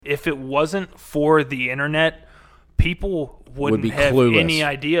If it wasn't for the internet, people wouldn't have any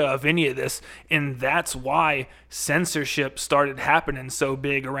idea of any of this. And that's why censorship started happening so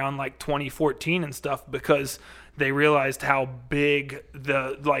big around like 2014 and stuff, because they realized how big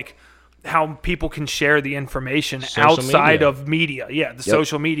how people can share the information outside of media. Yeah, the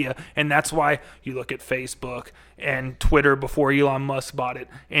social media. And that's why you look at Facebook and Twitter before Elon Musk bought it,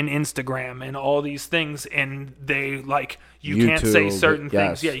 and Instagram and all these things, and they you YouTube, can't say certain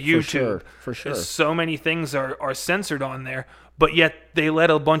things. Yeah, YouTube. For sure. So many things are censored on there, but yet they let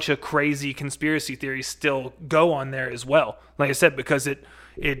a bunch of crazy conspiracy theories still go on there as well. Like I said, because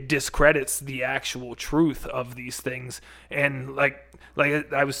it discredits the actual truth of these things. And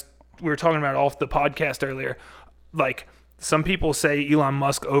we were talking about off the podcast earlier, like some people say Elon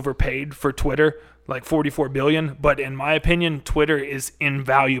Musk overpaid for Twitter, like $44 billion, but in my opinion, Twitter is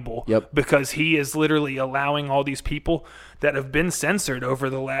invaluable because he is literally allowing all these people that have been censored over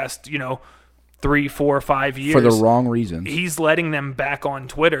the last, 3, 4, 5 years for the wrong reasons. He's letting them back on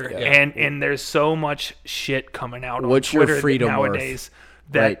Twitter, and there's so much shit coming out on Twitter your freedom nowadays.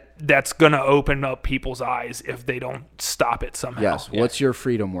 Worth? That's going to open up people's eyes if they don't stop it somehow. Yes. What's your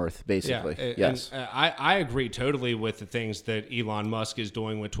freedom worth, basically? Yeah. Yes. And, I agree totally with the things that Elon Musk is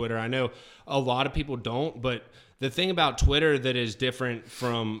doing with Twitter. I know a lot of people don't, but the thing about Twitter that is different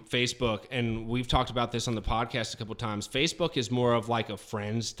from Facebook, and we've talked about this on the podcast a couple of times, Facebook is more of like a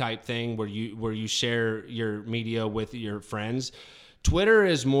friends type thing where you share your media with your friends. Twitter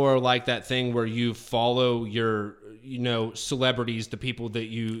is more like that thing where you follow your, celebrities, the people that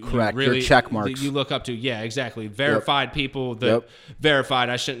you really your check marks that you look up to. Yeah, exactly. Verified people that verified.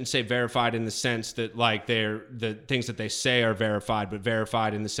 I shouldn't say verified in the sense that like they're the things that they say are verified, but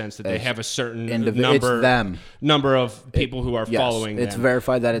verified in the sense that they have a certain number of people who are following them. It's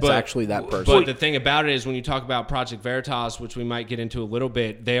verified that it's actually that person. But the thing about it is when you talk about Project Veritas, which we might get into a little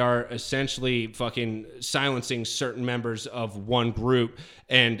bit, they are essentially fucking silencing certain members of one group,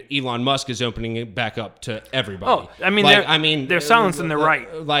 and Elon Musk is opening it back up to everybody. Oh, they're silencing the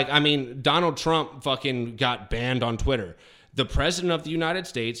right. Donald Trump fucking got banned on Twitter. The president of the United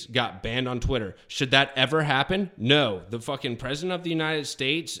States got banned on Twitter. Should that ever happen? No. The fucking president of the United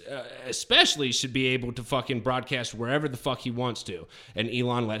States especially should be able to fucking broadcast wherever the fuck he wants to. And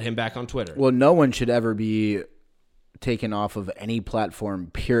Elon let him back on Twitter. Well, no one should ever be taken off of any platform,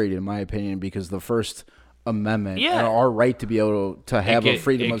 period, in my opinion, because the First Amendment and our right to be able to have a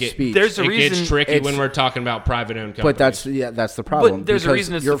freedom of speech. There's a reason. It gets tricky when we're talking about private-owned companies. But that's the problem. But there's a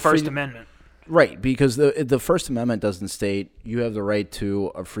reason it's the First Amendment. Right, because the First Amendment doesn't state you have the right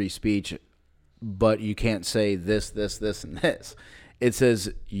to a free speech, but you can't say this, this, this, and this. It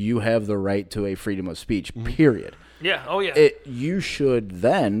says you have the right to a freedom of speech, period. Yeah, oh yeah. You should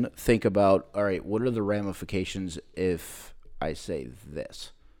then think about, all right, what are the ramifications if I say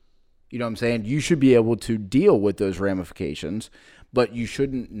this? You know what I'm saying? You should be able to deal with those ramifications, but you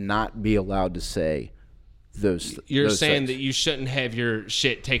shouldn't not be allowed to say those. You're those saying things. that you shouldn't have your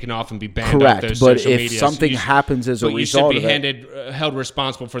shit taken off and be banned Correct, off those but social if media. something happens as a result of it, you should be held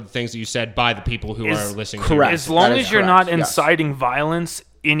responsible for the things that you said by the people who are listening to you. As long as you're not inciting violence,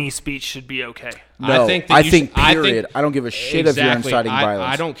 any speech should be okay. No, I think period. I don't give a shit if you're inciting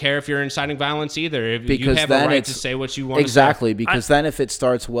violence. I don't care if you're inciting violence either. Because you have a right to say what you want exactly, to say. Because then if it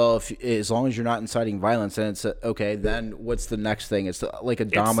starts, as long as you're not inciting violence, then it's okay, then what's the next thing? It's like a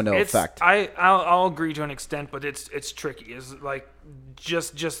domino effect. I'll agree to an extent, but it's tricky. It's like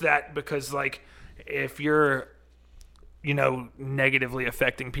just that, because like if you're negatively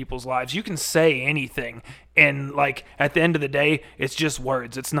affecting people's lives, you can say anything, and like at the end of the day, it's just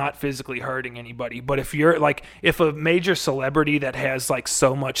words. It's not physically hurting anybody. But if you're like, if a major celebrity that has like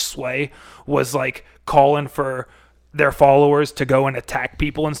so much sway was like calling for their followers to go and attack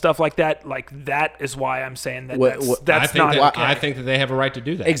people and stuff like that is why I'm saying that's not okay. I think that they have a right to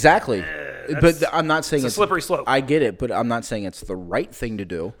do that. Exactly. But I'm not saying it's a slippery slope. I get it, but I'm not saying it's the right thing to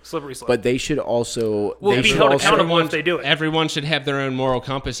do. Slippery slope. But they should also be held accountable if they do it. Everyone should have their own moral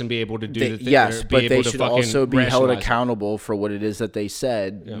compass and be able to do the thing. Yes, but they should also be held accountable for what it is that they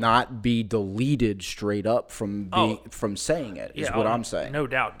said, not be deleted straight up from saying it. Is what I'm saying. No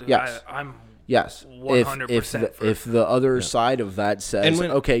doubt. Yes. Yes. 100%. If the other side of that says,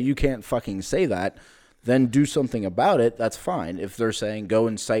 okay, you can't fucking say that, then do something about it. That's fine. If they're saying go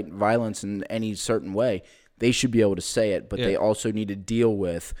incite violence in any certain way, they should be able to say it, but they also need to deal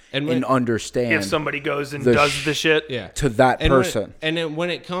with and understand if somebody goes and does the shit to that person. And then when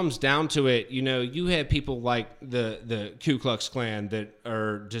it comes down to it, you have people like the Ku Klux Klan that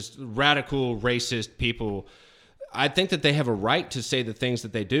are just radical racist people. I think that they have a right to say the things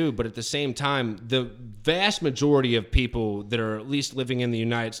that they do, but at the same time, the vast majority of people that are at least living in the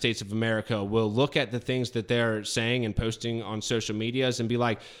United States of America will look at the things that they're saying and posting on social medias and be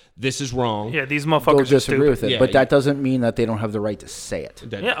like, this is wrong. Yeah, these They'll motherfuckers disagree with it, Yeah, but that doesn't mean that they don't have the right to say it.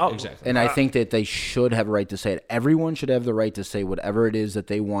 Exactly. And I think that they should have a right to say it. Everyone should have the right to say whatever it is that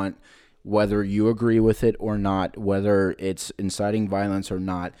they want, whether you agree with it or not, whether it's inciting violence or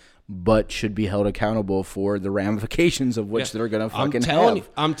not, but should be held accountable for the ramifications of which they're going to fucking have.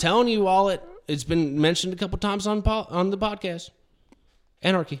 I'm telling you all, it's been mentioned a couple times on the podcast.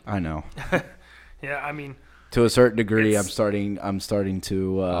 Anarchy. I know. Yeah, I mean, To a certain degree, I'm starting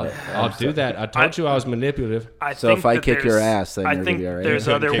to. I'll do that. I told you I was manipulative. So if I kick your ass, then you're gonna be all right. There's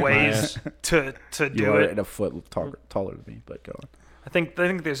other Kick my ways to You do are it. a foot taller than me, but go on. I think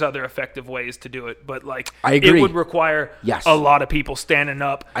there's other effective ways to do it, but like I agree. it would require Yes. a lot of people standing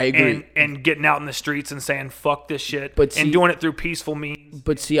up I agree. and getting out in the streets and saying fuck this shit But see- and doing it through peaceful means.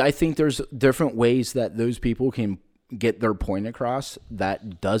 But see, I think there's different ways that those people can get their point across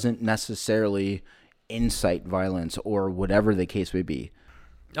that doesn't necessarily incite violence or whatever the case may be.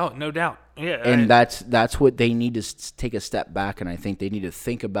 Oh, no doubt. Yeah. And that's what they need to take a step back, and I think they need to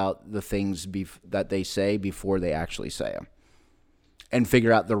think about the things that they say before they actually say them. And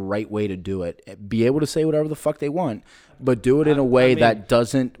figure out the right way to do it. Be able to say whatever the fuck they want, but do it in a way that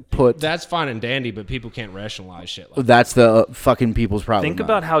doesn't put. That's fine and dandy, but people can't rationalize shit like That's the fucking people's problem. Think man.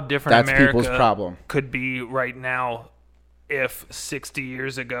 about how different That's America people's problem. could be right now if 60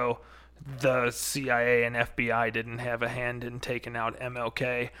 years ago the CIA and FBI didn't have a hand in taking out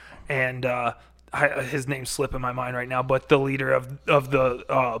MLK and his name's slipping my mind right now, but the leader of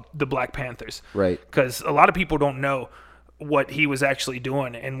the Black Panthers. Right. Because a lot of people don't know what he was actually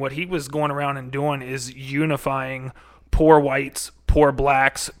doing, and what he was going around and doing is unifying poor whites, poor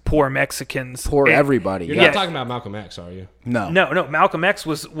blacks, poor Mexicans, Poor and- everybody. You're yeah. not talking about Malcolm X, are you? No. No, Malcolm X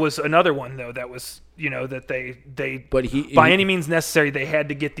was another one though that was that they But he by any means necessary they had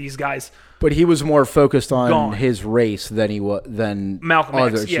to get these guys. But he was more focused on Gone. his race than he was than Malcolm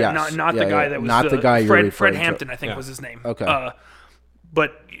others. X, yeah, yes. not Yeah, the guy yeah. that was not the guy you're Fred referring Hampton, to. I think Yeah. was his name. Okay.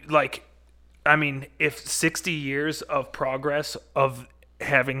 But like, I mean, if 60 years of progress of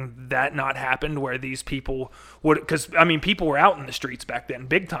having that not happened, where these people would, because I mean, people were out in the streets back then,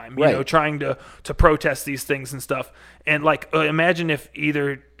 big time, you Right. know, trying to protest these things and stuff. And like, imagine if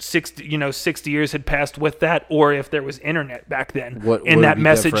either 60 years had passed with that, or if there was internet back then, What and would that be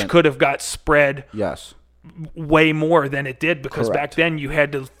message different? could have got spread Yes. way more than it did, because back Correct. then you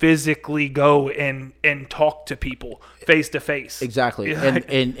had to physically go and talk to people face to face. Exactly. Yeah.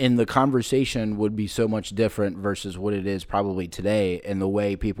 And the conversation would be so much different versus what it is probably today, and the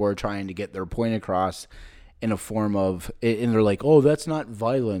way people are trying to get their point across in a form of, and they're like, oh, that's not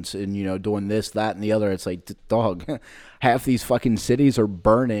violence, and doing this, that, and the other. It's like, dog, half these fucking cities are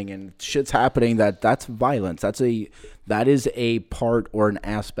burning and shit's happening. That's violence. That is a part or an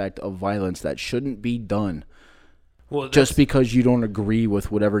aspect of violence that shouldn't be done Well, just because you don't agree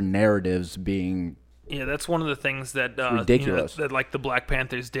with whatever narratives being. yeah, that's one of the things that ridiculous. that like the Black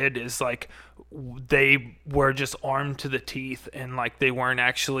Panthers did is like they were just armed to the teeth, and like they weren't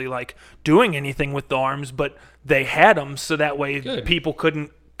actually like doing anything with the arms, but they had them so that way Good. people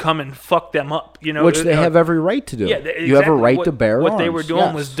couldn't come and fuck them up. Which they have every right to do. Yeah, You have a exactly. right to bear What arms. they were doing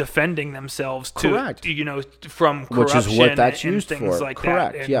yes. was defending themselves to, Correct. from Which corruption is what that's and used things for. like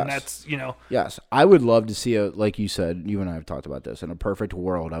Correct, that. And yes. that's, Yes, I would love to see like you said, you and I have talked about this. In a perfect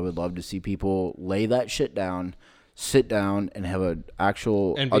world, I would love to see people lay that shit down, sit down, and have an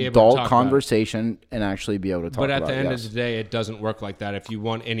actual And be able to adult talk about conversation and actually be able to talk But at about the end yes. of the day, it doesn't work like that. If you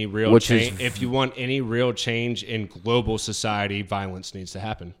want any real Which is- change, if you want any real change in global society, violence needs to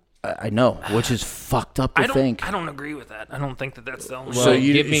happen. I know, which is fucked up to think. I don't agree with that. I don't think that that's the only Well, way.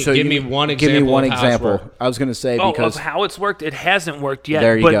 give me one Give me example one of how it's example. worked. I was going to say Of because how it's worked, it hasn't worked yet.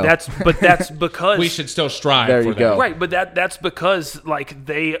 There you but go. that's because We should still strive There for you that. go. right. But that's because like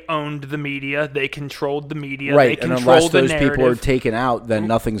they owned the media, they controlled the media, right, they and controlled unless the those narrative. people are taken out, then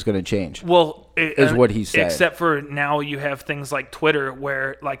nothing's going to change. Well, is what he's saying. Except for now you have things like Twitter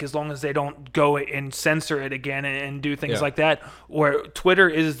where like as long as they don't go and censor it again and do things Yeah. like that, where Twitter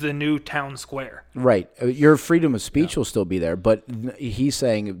is the new town square. Right. Your freedom of speech will still be there, but he's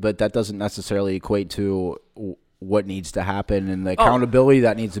saying, but that doesn't necessarily equate to what needs to happen and the accountability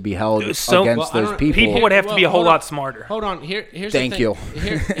that needs to be held So- against Well, I those don't- people. People would have to be a Well, whole hold lot on. smarter. Hold on. Here's Thank the you.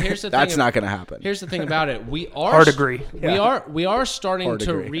 thing. Here's the That's thing. not going to happen. Here's the thing about it. We are Hard agree. We are starting Hard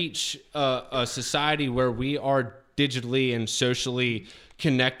to agree. reach a society where we are digitally and socially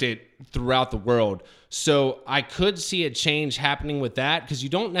connected throughout the world. So I could see a change happening with that because you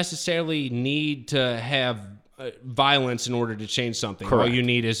don't necessarily need to have violence in order to change something. All Correct. you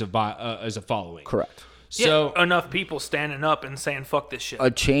need is a following. Correct. So enough people standing up and saying "fuck this shit."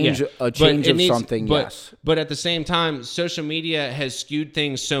 A change, yeah. a But change it of needs- something. but, Yes. But at the same time, social media has skewed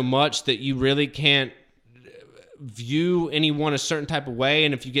things so much that you really can't view anyone a certain type of way,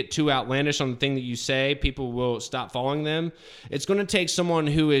 and if you get too outlandish on the thing that you say, people will stop following them. It's going to take someone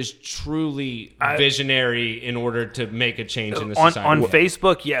who is truly visionary in order to make a change in the on society.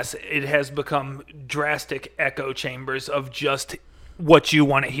 Facebook, yes, it has become drastic echo chambers of just what you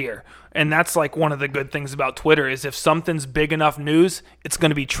want to hear. And that's like one of the good things about Twitter is if something's big enough news, it's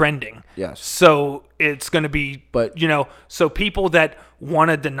going to be trending. Yes. So it's going to be, But- so people that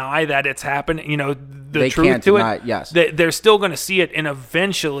want to deny that it's happening, the They truth can't to deny it, it, yes. they're still going to see it, and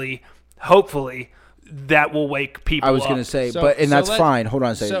eventually, hopefully, that will wake people I was up. going to say, So- and so that's let- fine. Hold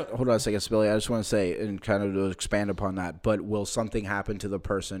on a second. so- Hold on a second, Spilly. I just want to say, and kind of to expand upon that, but will something happen to the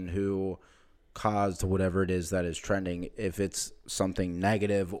person who caused whatever it is that is trending? If it's something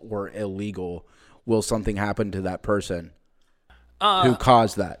negative or illegal, will something happen to that person who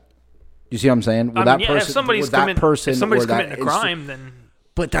caused that? You see what I'm saying? Will if somebody's committing a crime, then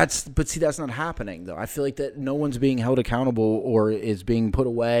But see, that's not happening though. I feel like that no one's being held accountable or is being put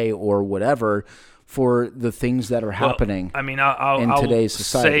away or whatever for the things that are happening. I mean, I'll today's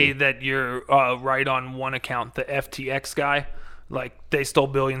society. say that you're right on one account. The FTX guy, like they stole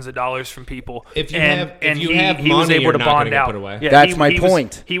billions of dollars from people. If you and, have- and if you he, have he was money, able you're to not gonna bond get out. put away. Yeah, That's my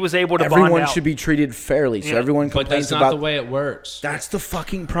point. He was able to Everyone bond out. should be treated fairly. So everyone But complains that's not about the way it works. That's the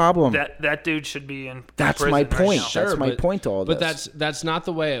fucking problem. That dude should be in. That's prison my right point. now. Sure. That's my point to all But this. that's not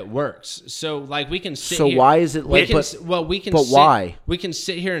the way it works. So like we can sit So here, why is it we like- can, but- we can but sit, why? we can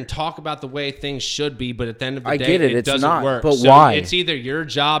sit here and talk about the way things should be, but at the end of the I day, get it. It's doesn't not. work. But So why? It's either your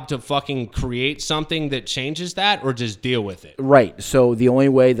job to fucking create something that changes that, or just deal with it. Right. So the only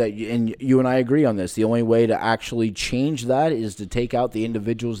way that and you and I agree on this, the only way to actually change that is to take out the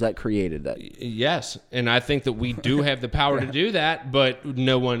individuals that created that. Yes, and I think that we do have the power to do that, but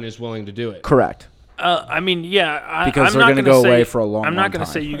no one is willing to do it. Correct. I mean, yeah, Because I'm they're not gonna gonna go say, away for a long, I'm not long going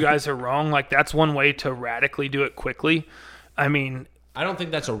to say time. you guys are wrong. Like that's one way to radically do it quickly. I mean, I don't think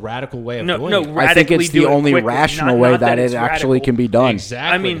that's a radical way of no, doing no. it. I think radically it's do the it only quickly. rational Not way that that it's it actually radical. can be done.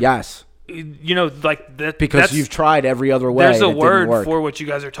 Exactly. I mean, Yes. Like that. Because that's, you've tried every other way. There's a and it didn't word work. for what you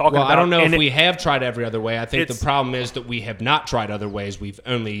guys are talking Well, about. I don't know if and we have tried every other way. I think the it's- problem is that we have not tried other ways. We've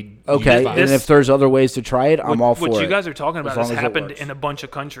only Okay, used and violence. if there's other ways to try it, I'm all for it. What you guys are talking about long has as it happened works. in a bunch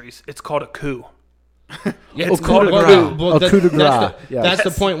of countries. It's called a coup. Yeah, It's called a Well, coup. well, A coup de grace, That's the, yes. that's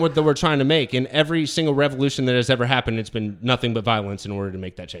the point that we're trying to make. In every single revolution that has ever happened, it's been nothing but violence in order to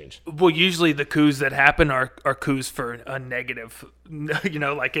make that change. Well, usually the coups that happen are coups for a negative.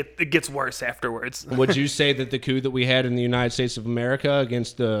 Like it gets worse afterwards. Would you say that the coup that we had in the United States of America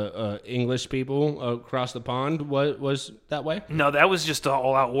against the English people across the pond was that way? No, that was just an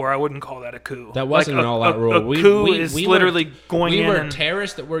all-out war. I wouldn't call that a coup. That wasn't Like an all-out war. A coup is literally going We in were and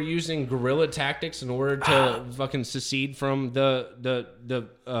terrorists that were using guerrilla tactics in order to fucking secede from the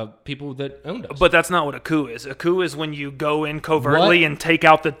people that owned us. But that's not what a coup is. A coup is when you go in covertly and take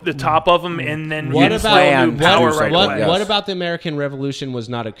out the top of them, and then What you about install new what- power what- right what- away. Yes. What about the American Revolution was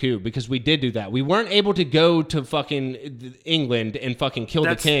not a coup? Because we did do that. We weren't able to go to fucking England and fucking kill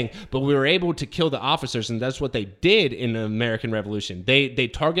That's- the king, but we were able to kill the officers, and that's what they did in the American Revolution. They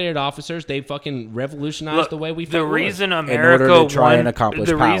targeted officers. They fucking revolutionized Look, the way we the fought wars. reason order America to try won, and accomplish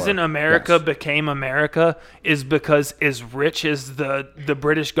the power. reason America Yes. became America is because as rich as the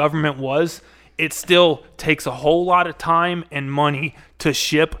British government was, it still takes a whole lot of time and money to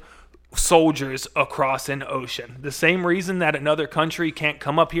ship soldiers across an ocean. The same reason that another country can't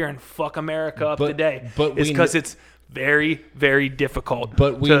come up here and fuck America up But- today but is we because kn- it's very, very difficult.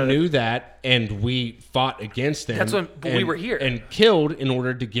 But we to- knew that, and we fought against them. That's when- but we were here. and killed in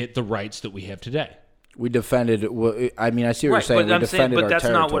order to get the rights that we have today. We defended. I mean, I see what you're Right, saying. but We I'm saying, defended but our that's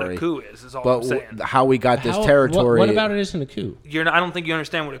territory. not what a coup is all But I'm saying. how we got this How- territory? What about it isn't a coup? I don't think you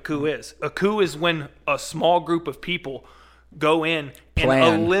understand what a coup is. A coup is when a small group of people go in and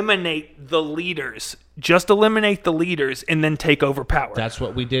Plan. eliminate the leaders. Just eliminate the leaders and then take over power. That's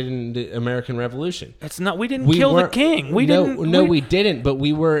what we did in the American Revolution. It's not. We didn't kill the weren't- king. We no, didn't. No, we didn't. But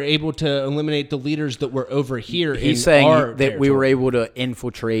we were able to eliminate the leaders that were over here. He's in saying our that we were territory. able to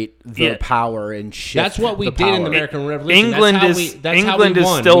infiltrate the Yeah. power and shift. That's what we the did in power. the American Revolution. England that's how is we, that's how England we is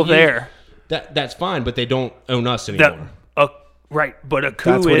won. still We used- there. That's fine, but they don't own us That anymore. right, but a That's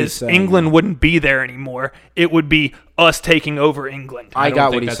coup what he's is saying. England wouldn't be there anymore. It would be us taking over England. I don't got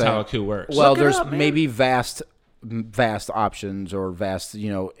think what he's that's saying. how a coup works. Well, Look it there's up, man. maybe vast options or vast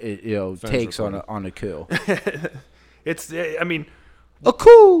takes on a coup. It's. I mean, A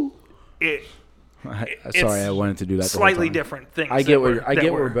coup. it. Sorry, I wanted to do that. Slightly the whole time. different things. I get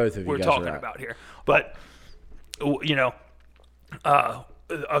where both of you we're guys talking are at. about here, but you know,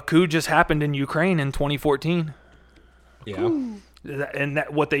 a coup just happened in Ukraine in 2014. Yeah. And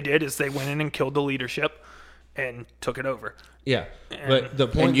what they did is they went in and killed the leadership and took it over. Yeah, but the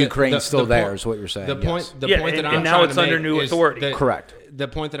point And Ukraine's still there is what you're saying. The point, yes. the Yeah, point that and I'm now trying it's to under make new is authority. that- Correct. The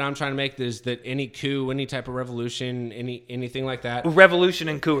point that I'm trying to make is that any coup, any type of revolution, anything like that, Revolution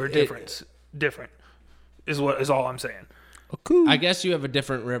and coup are different. Different is all I'm saying. A coup. I guess you have a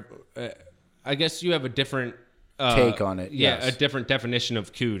different. Take on it, Yeah, yes. a different definition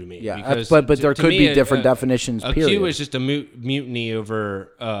of coup to me. Yeah, because but to- there to could me, be different definitions. A Period. coup is just a mutiny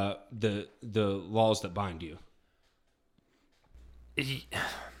over the laws that bind you.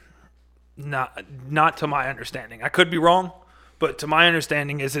 Not to my understanding. I could be wrong, but to my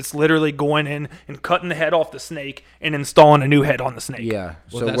understanding is it's literally going in and cutting the head off the snake and installing a new head on the snake. Yeah.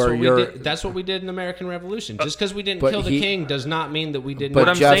 Well, So that's where what we you're, did. That's what we did in the American Revolution. Just because we didn't but kill the he- king does not mean that we didn't. But What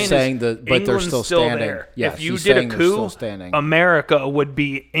I'm Jeff's saying saying is that, but they're England's still still standing. there. Yes, if you he's did a saying they're still coup, standing. America would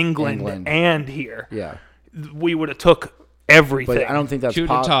be England and here. Yeah. We would have took everything. But I don't think that's Coup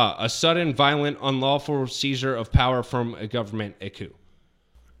d'etat, a sudden, violent, unlawful seizure of power from a government, a coup.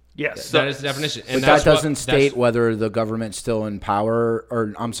 Yes, That is the definition. But that doesn't state whether the government's still in power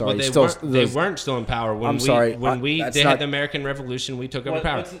or I'm sorry, Well, they still weren't still in power when I'm sorry, they that's had not- the American Revolution. We took over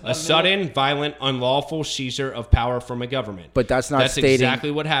power. what's A sudden, violent, unlawful seizure of power from a government. But that's not stating exactly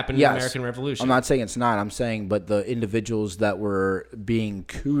what happened in Yes. the American Revolution. I'm not saying it's not. I'm saying, but the individuals that were being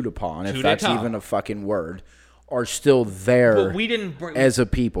cooed upon, if Coup that's d'etat. even a fucking word, are still there But we didn't bring, as a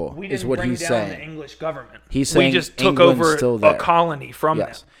people. we Is didn't what bring he's down saying. the English government. He's we saying just took England's over still a there. colony from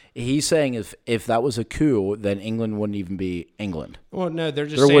Yes. them. He's saying if that was a coup, then England wouldn't even be England. Well, no, they're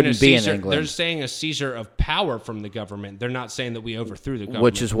just There saying wouldn't a be in seizure. England. They're saying a seizure of power from the government. They're not saying that we overthrew the government.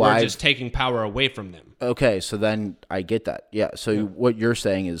 Which is why we're just taking power away from them. Okay, so then I get that. Yeah, so what you're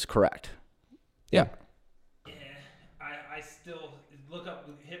saying is correct. Yeah. I still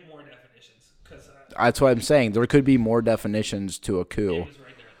hit more definitions because That's what I'm saying. There could be more definitions to a coup. right there at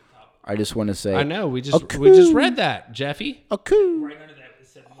the top. I just want to say I know. We A just coup. read that, Jeffy. a coup. Right under that it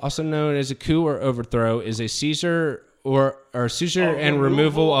said Also known as a coup or overthrow, is a seizure or seizure Of and removal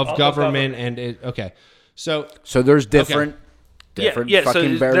removal of of government, government. and it. Okay, so So there's different fucking so variations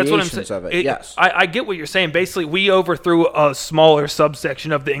that's what I'm saying. of it. Yes. I get what you're saying. Basically, we overthrew a smaller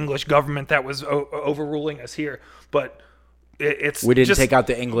subsection of the English government that was overruling us here, but it's We didn't just take out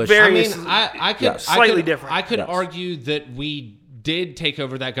the English. various- I could Yes. Slightly different. I could Yes. argue that we did take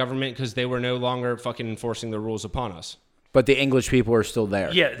over that government because they were no longer fucking enforcing the rules upon us. But the English people are still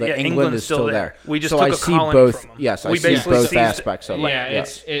there. Yeah, the yeah, England England's is still there. We just so took I a see colony both. from them. Yes, I We see basically both seized aspects of it. Yeah,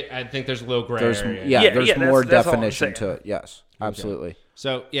 Yes. I think there's a little gray There's area. yeah, Yeah, there's yeah, more that's all I'm definition to saying. it. Yes, absolutely.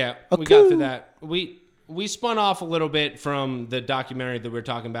 So yeah, A we got coup. through that. We spun off a little bit from the documentary that we were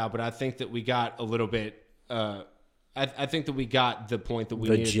talking about, but I think that we got a little bit. I think that we got the point that we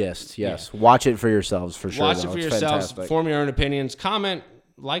The needed. gist. Yes, watch it for yourselves for sure. Watch it though. for It's yourselves. fantastic. Form your own opinions. Comment,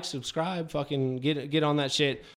 like, subscribe. Fucking get on that shit.